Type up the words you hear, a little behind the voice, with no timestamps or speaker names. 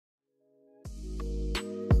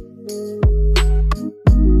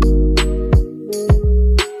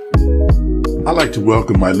I'd like to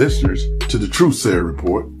welcome my listeners to the Truthsayer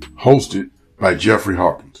Report, hosted by Jeffrey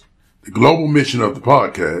Hawkins. The global mission of the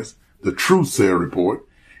podcast, the Truthsayer Report,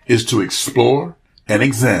 is to explore and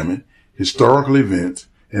examine historical events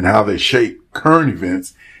and how they shape current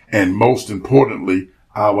events and, most importantly,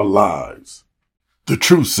 our lives. The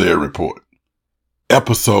Truthsayer Report,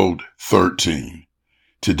 Episode 13.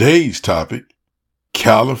 Today's topic,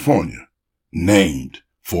 California, named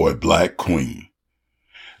for a black queen.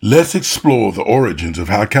 Let's explore the origins of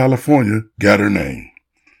how California got her name.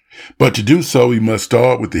 But to do so, we must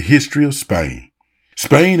start with the history of Spain.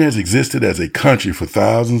 Spain has existed as a country for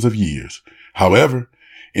thousands of years. However,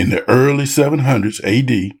 in the early 700s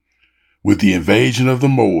AD, with the invasion of the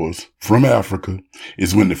Moors from Africa,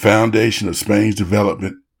 is when the foundation of Spain's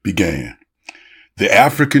development began. The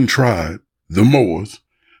African tribe, the Moors,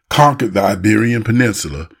 conquered the Iberian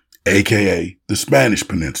Peninsula, aka the Spanish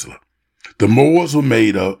Peninsula. The Moors were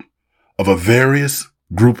made up of a various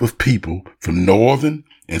group of people from northern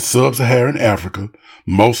and sub-Saharan Africa,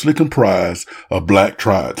 mostly comprised of black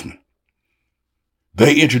tribesmen.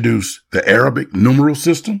 They introduced the Arabic numeral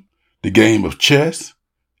system, the game of chess,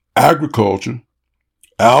 agriculture,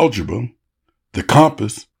 algebra, the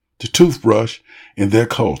compass, the toothbrush in their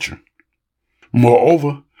culture.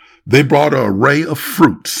 Moreover, they brought an array of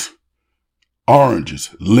fruits,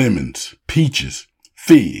 oranges, lemons, peaches,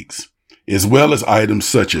 figs, as well as items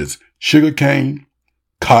such as sugarcane,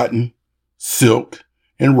 cotton, silk,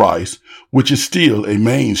 and rice, which is still a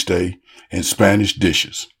mainstay in Spanish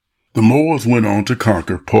dishes. The Moors went on to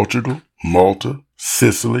conquer Portugal, Malta,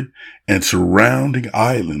 Sicily, and surrounding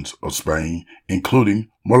islands of Spain, including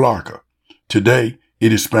Malacca. Today,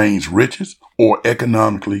 it is Spain's richest or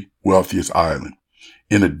economically wealthiest island.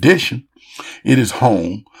 In addition, it is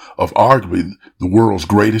home of arguably the world's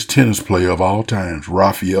greatest tennis player of all times,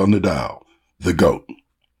 Rafael Nadal, the GOAT.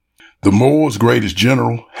 The Moors' greatest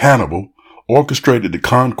general, Hannibal, orchestrated the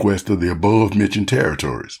conquest of the above-mentioned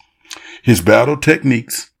territories. His battle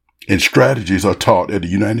techniques and strategies are taught at the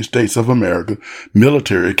United States of America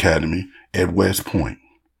Military Academy at West Point.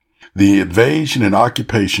 The invasion and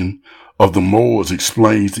occupation of the Moors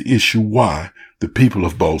explains the issue why the people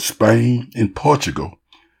of both Spain and Portugal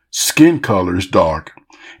skin color is dark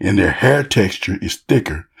and their hair texture is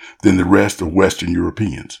thicker than the rest of Western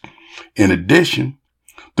Europeans. In addition,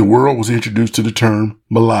 the world was introduced to the term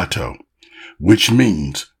mulatto, which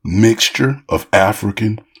means mixture of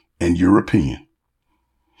African and European.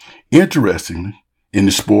 Interestingly, in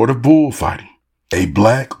the sport of bullfighting, a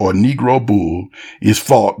black or Negro bull is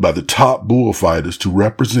fought by the top bullfighters to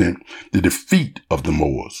represent the defeat of the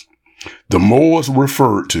Moors. The Moors were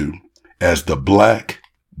referred to as the Black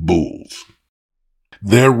Bulls.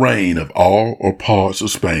 Their reign of all or parts of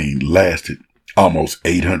Spain lasted almost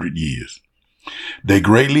 800 years. They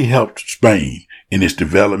greatly helped Spain in its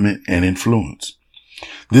development and influence.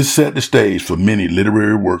 This set the stage for many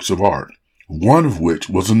literary works of art, one of which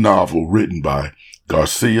was a novel written by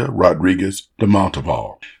Garcia Rodriguez de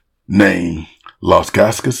Montalvan, named Las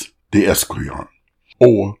Gascas de Esquion,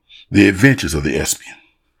 or The Adventures of the Espion.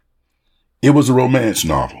 It was a romance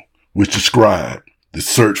novel which described the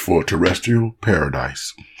search for a terrestrial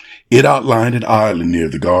paradise. It outlined an island near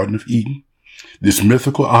the Garden of Eden. This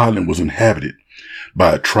mythical island was inhabited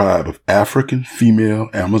by a tribe of African female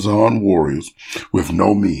Amazon warriors with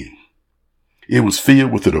no men. It was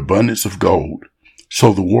filled with an abundance of gold,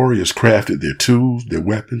 so the warriors crafted their tools, their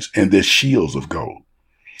weapons, and their shields of gold.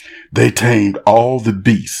 They tamed all the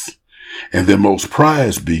beasts, and their most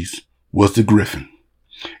prized beast was the griffin,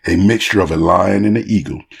 a mixture of a lion and an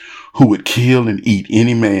eagle, who would kill and eat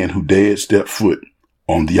any man who dared step foot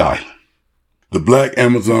on the island. The black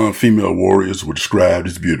Amazon female warriors were described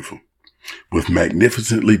as beautiful, with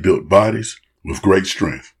magnificently built bodies with great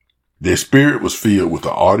strength. Their spirit was filled with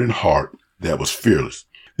an ardent heart that was fearless.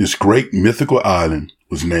 This great mythical island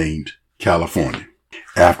was named California,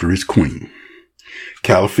 after its queen,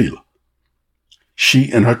 Calafia.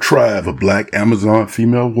 She and her tribe of black Amazon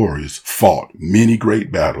female warriors fought many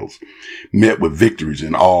great battles, met with victories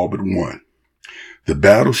in all but one. The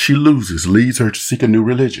battle she loses leads her to seek a new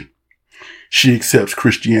religion. She accepts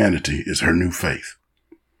Christianity as her new faith.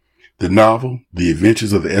 The novel, The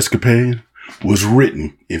Adventures of the Escapian, was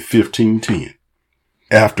written in 1510,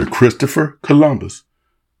 after Christopher Columbus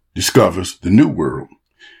discovers the New World.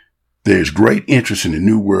 There is great interest in the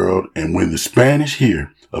New World, and when the Spanish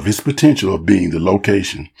hear of its potential of being the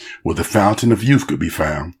location where the fountain of youth could be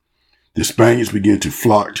found, the Spaniards began to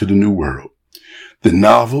flock to the New World. The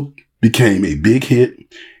novel became a big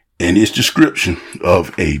hit and its description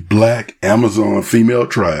of a black Amazon female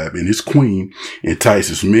tribe and its queen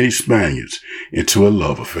entices many Spaniards into a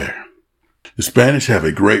love affair. The Spanish have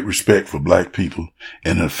a great respect for black people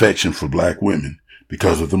and an affection for black women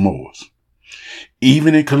because of the Moors.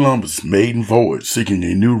 Even in Columbus' maiden voyage seeking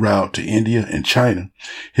a new route to India and China,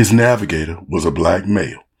 his navigator was a black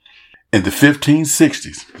male. In the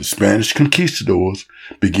 1560s, the Spanish conquistadors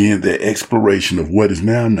began their exploration of what is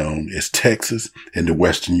now known as Texas and the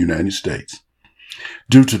western United States.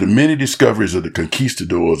 Due to the many discoveries of the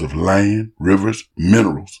conquistadors of land, rivers,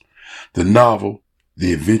 minerals, the novel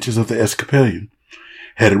The Adventures of the Episcopalian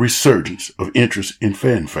had a resurgence of interest in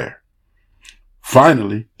fanfare.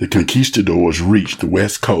 Finally, the conquistadors reached the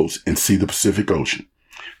west coast and see the Pacific Ocean.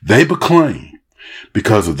 They proclaimed,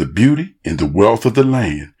 because of the beauty and the wealth of the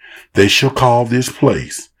land, they shall call this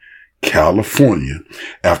place California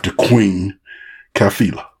after Queen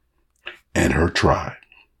Califia and her tribe.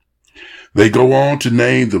 They go on to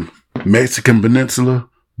name the Mexican peninsula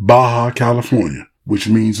Baja California, which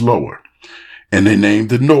means lower, and they named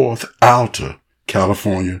the north Alta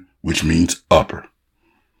California, which means upper.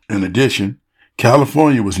 In addition,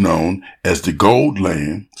 California was known as the Gold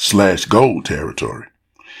Land / Gold Territory.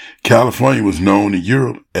 California was known in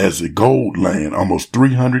Europe as the Gold Land almost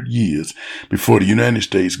 300 years before the United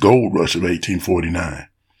States gold rush of 1849.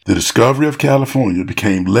 The discovery of California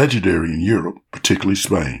became legendary in Europe, particularly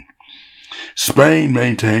Spain. Spain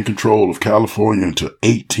maintained control of California until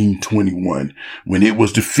 1821, when it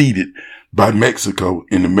was defeated by Mexico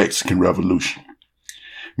in the Mexican Revolution.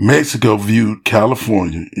 Mexico viewed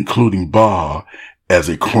California, including Baja, as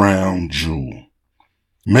a crown jewel.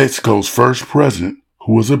 Mexico's first president,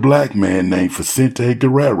 who was a black man named Vicente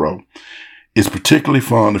Guerrero, is particularly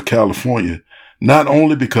fond of California, not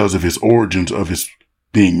only because of his origins of his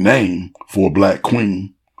being named for a black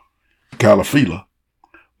queen, Califia,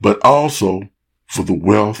 but also for the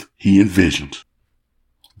wealth he envisions.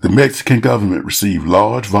 The Mexican government received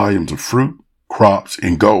large volumes of fruit, crops,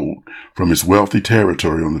 and gold from its wealthy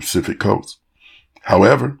territory on the Pacific coast.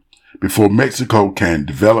 However, before Mexico can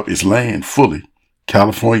develop its land fully,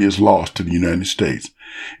 California is lost to the United States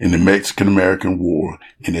in the Mexican-American War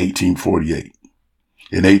in 1848.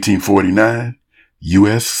 In 1849,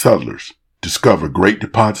 U.S. settlers discovered great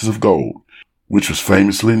deposits of gold, which was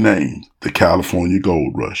famously named the California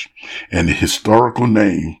Gold Rush, and the historical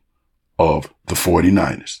name of the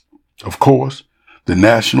 49ers. Of course, the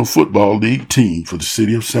National Football League team for the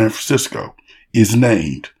city of San Francisco is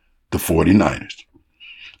named the 49ers.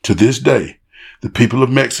 To this day, the people of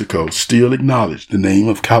Mexico still acknowledge the name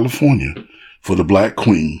of California for the black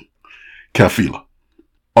queen, Califia.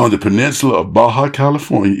 On the peninsula of Baja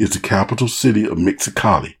California is the capital city of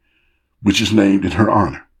Mexicali, which is named in her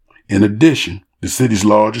honor. In addition, the city's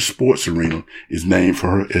largest sports arena is named for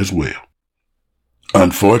her as well.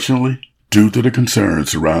 Unfortunately, due to the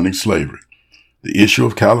concerns surrounding slavery, the issue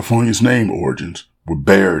of California's name origins were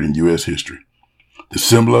buried in U.S. history. The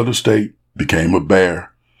symbol of the state became a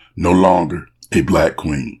bear, no longer a black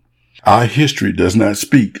queen. Our history does not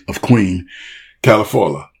speak of Queen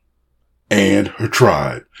Califia and her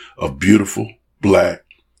tribe of beautiful, black,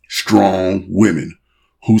 strong women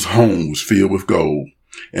whose home was filled with gold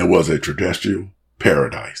and was a terrestrial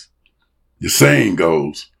paradise. The saying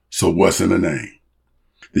goes, so what's in a name?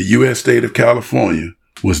 The U.S. state of California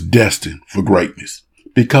was destined for greatness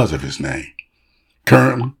because of its name.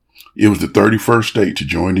 Currently, it was the 31st state to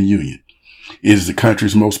join the Union. It is the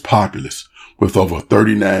country's most populous, with over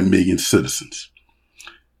 39 million citizens.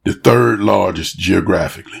 The third largest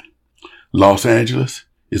geographically. Los Angeles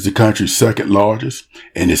is the country's second largest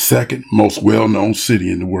and the second most well-known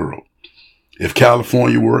city in the world. If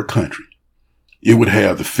California were a country, it would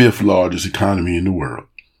have the fifth largest economy in the world.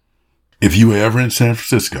 If you are ever in San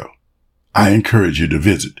Francisco, I encourage you to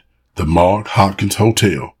visit the Mark Hopkins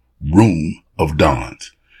Hotel Room of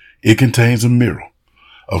Dawns. It contains a mural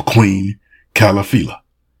of Queen Califia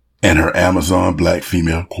and her Amazon black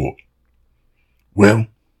female court. Well,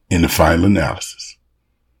 in the final analysis,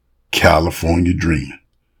 California dreaming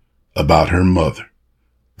about her mother,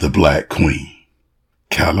 the black queen,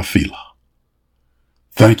 Califia.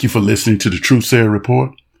 Thank you for listening to the Truth Sayer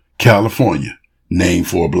Report, California, named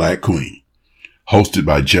for a black queen, hosted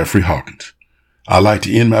by Jeffrey Hawkins. I like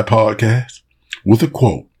to end my podcast with a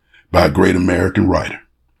quote by a great American writer,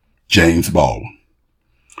 James Baldwin.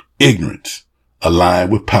 Ignorance,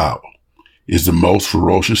 aligned with power, is the most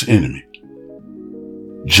ferocious enemy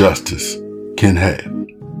justice can have.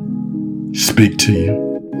 Speak to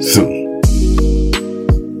you soon.